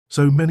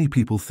So many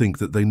people think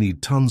that they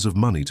need tons of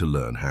money to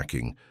learn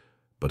hacking,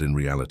 but in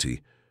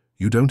reality,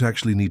 you don't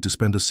actually need to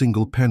spend a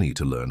single penny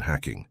to learn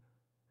hacking.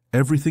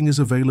 Everything is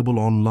available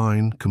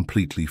online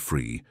completely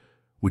free,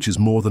 which is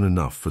more than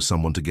enough for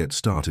someone to get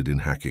started in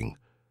hacking.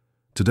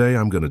 Today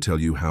I'm going to tell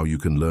you how you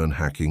can learn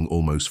hacking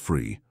almost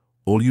free.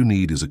 All you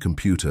need is a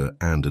computer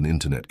and an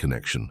internet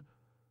connection.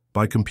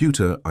 By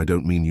computer, I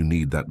don't mean you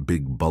need that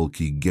big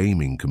bulky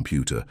gaming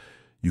computer.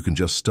 You can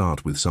just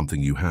start with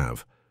something you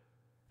have.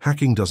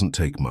 Hacking doesn't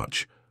take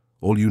much.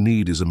 All you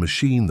need is a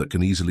machine that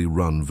can easily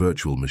run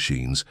virtual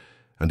machines,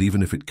 and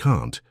even if it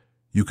can't,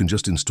 you can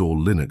just install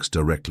Linux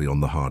directly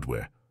on the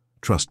hardware.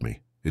 Trust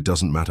me, it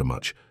doesn't matter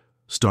much.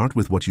 Start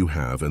with what you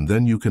have, and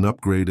then you can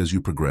upgrade as you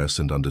progress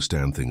and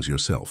understand things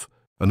yourself.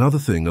 Another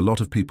thing a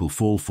lot of people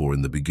fall for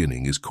in the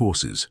beginning is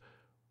courses.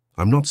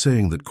 I'm not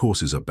saying that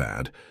courses are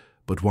bad,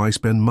 but why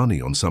spend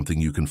money on something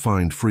you can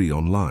find free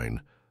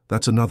online?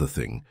 That's another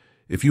thing.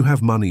 If you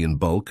have money in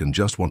bulk and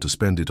just want to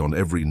spend it on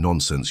every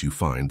nonsense you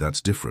find,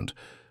 that's different.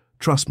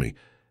 Trust me,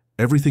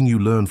 everything you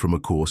learn from a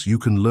course you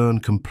can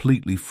learn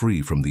completely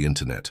free from the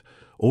internet.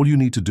 All you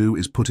need to do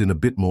is put in a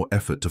bit more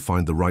effort to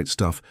find the right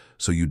stuff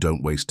so you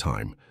don't waste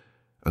time.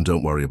 And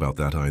don't worry about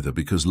that either,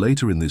 because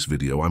later in this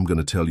video I'm going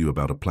to tell you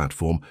about a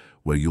platform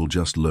where you'll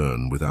just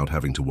learn without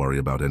having to worry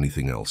about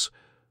anything else.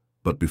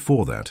 But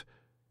before that,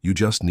 you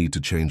just need to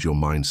change your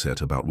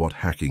mindset about what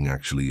hacking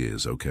actually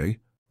is, okay?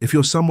 If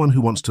you're someone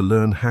who wants to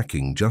learn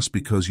hacking just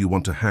because you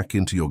want to hack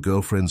into your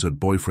girlfriend's or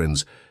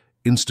boyfriend's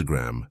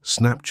Instagram,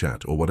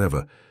 Snapchat, or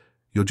whatever,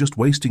 you're just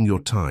wasting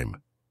your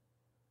time.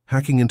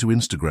 Hacking into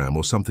Instagram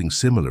or something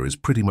similar is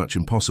pretty much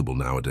impossible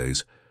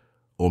nowadays.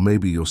 Or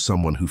maybe you're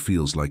someone who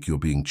feels like you're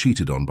being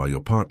cheated on by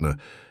your partner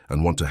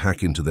and want to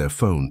hack into their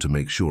phone to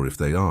make sure if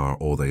they are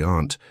or they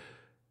aren't.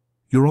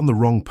 You're on the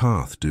wrong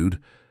path, dude.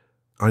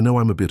 I know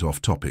I'm a bit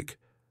off topic,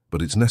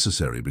 but it's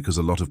necessary because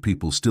a lot of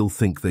people still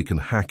think they can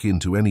hack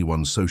into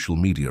anyone's social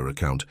media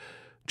account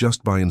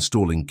just by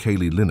installing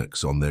Kali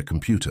Linux on their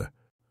computer.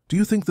 Do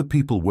you think the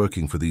people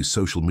working for these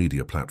social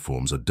media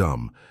platforms are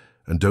dumb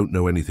and don't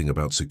know anything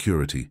about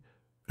security,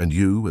 and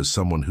you, as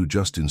someone who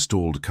just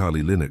installed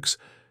Kali Linux,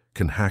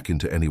 can hack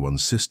into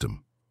anyone's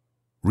system?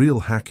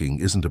 Real hacking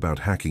isn't about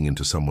hacking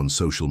into someone's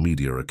social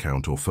media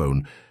account or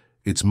phone.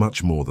 It's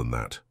much more than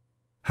that.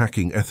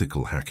 Hacking,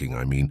 ethical hacking,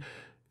 I mean,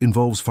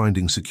 involves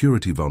finding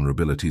security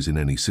vulnerabilities in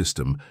any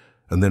system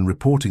and then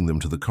reporting them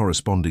to the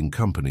corresponding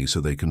company so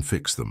they can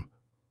fix them.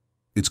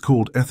 It's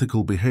called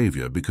ethical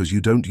behavior because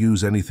you don't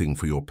use anything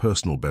for your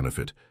personal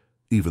benefit,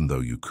 even though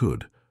you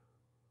could.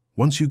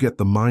 Once you get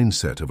the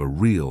mindset of a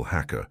real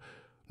hacker,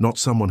 not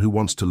someone who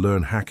wants to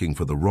learn hacking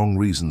for the wrong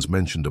reasons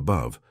mentioned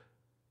above,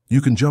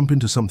 you can jump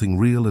into something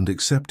real and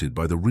accepted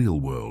by the real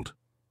world.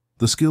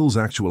 The skills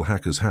actual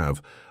hackers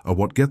have are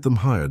what get them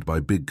hired by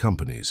big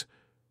companies.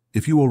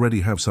 If you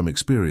already have some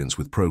experience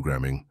with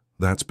programming,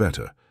 that's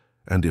better.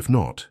 And if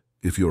not,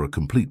 if you're a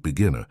complete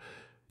beginner,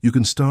 you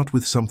can start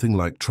with something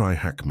like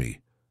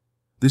TryHackMe.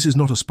 This is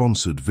not a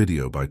sponsored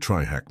video by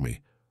TryHackMe.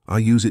 I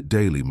use it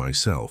daily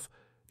myself.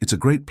 It's a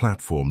great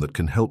platform that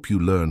can help you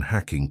learn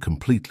hacking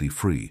completely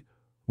free.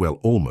 Well,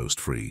 almost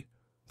free.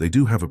 They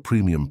do have a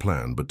premium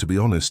plan, but to be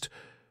honest,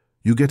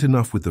 you get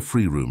enough with the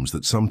free rooms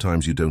that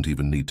sometimes you don't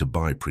even need to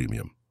buy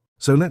premium.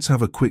 So let's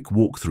have a quick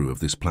walkthrough of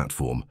this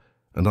platform,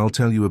 and I'll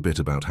tell you a bit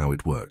about how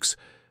it works.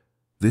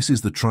 This is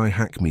the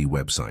TryHackMe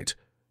website.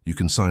 You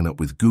can sign up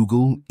with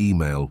Google,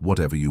 email,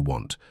 whatever you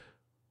want.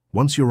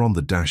 Once you're on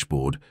the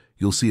dashboard,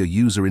 you'll see a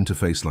user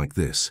interface like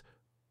this.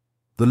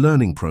 The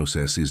learning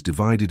process is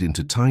divided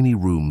into tiny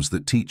rooms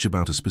that teach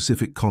about a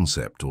specific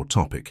concept or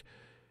topic.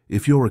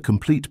 If you're a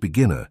complete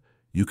beginner,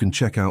 you can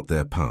check out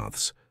their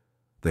paths.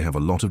 They have a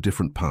lot of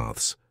different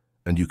paths,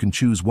 and you can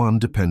choose one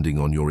depending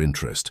on your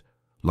interest,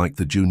 like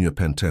the Junior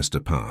Pen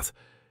Tester path.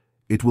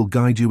 It will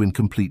guide you in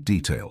complete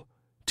detail,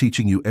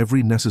 teaching you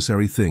every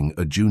necessary thing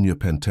a junior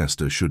pen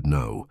tester should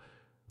know.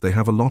 They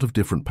have a lot of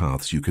different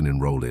paths you can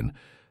enroll in,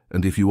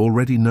 and if you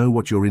already know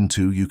what you're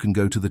into, you can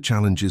go to the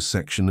challenges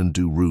section and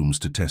do rooms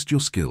to test your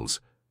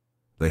skills.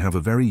 They have a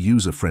very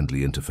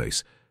user-friendly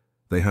interface.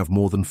 They have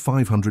more than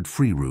 500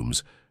 free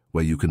rooms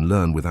where you can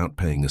learn without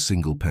paying a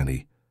single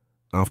penny.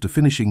 After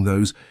finishing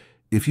those,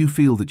 if you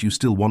feel that you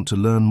still want to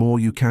learn more,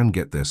 you can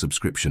get their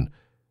subscription.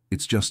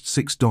 It's just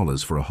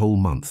 $6 for a whole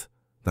month.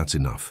 That's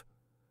enough.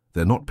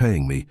 They're not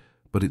paying me,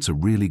 but it's a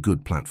really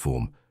good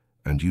platform,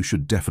 and you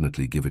should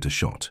definitely give it a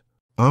shot.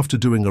 After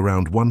doing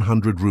around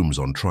 100 rooms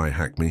on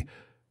TryHackMe,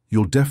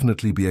 you'll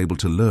definitely be able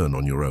to learn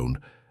on your own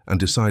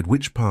and decide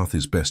which path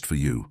is best for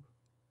you.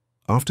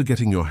 After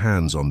getting your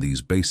hands on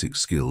these basic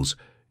skills,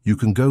 you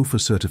can go for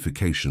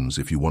certifications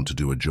if you want to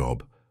do a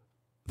job.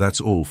 That's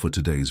all for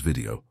today's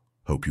video.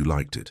 Hope you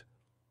liked it.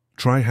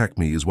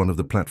 TryHackMe is one of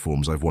the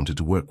platforms I've wanted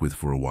to work with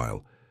for a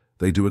while.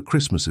 They do a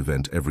Christmas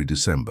event every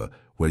December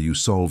where you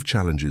solve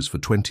challenges for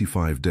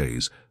 25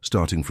 days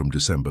starting from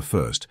December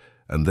 1st,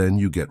 and then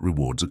you get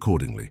rewards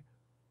accordingly.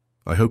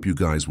 I hope you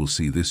guys will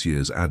see this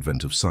year's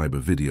advent of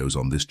cyber videos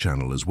on this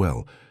channel as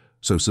well.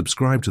 So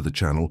subscribe to the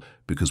channel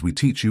because we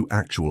teach you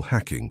actual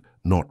hacking,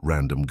 not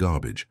random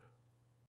garbage.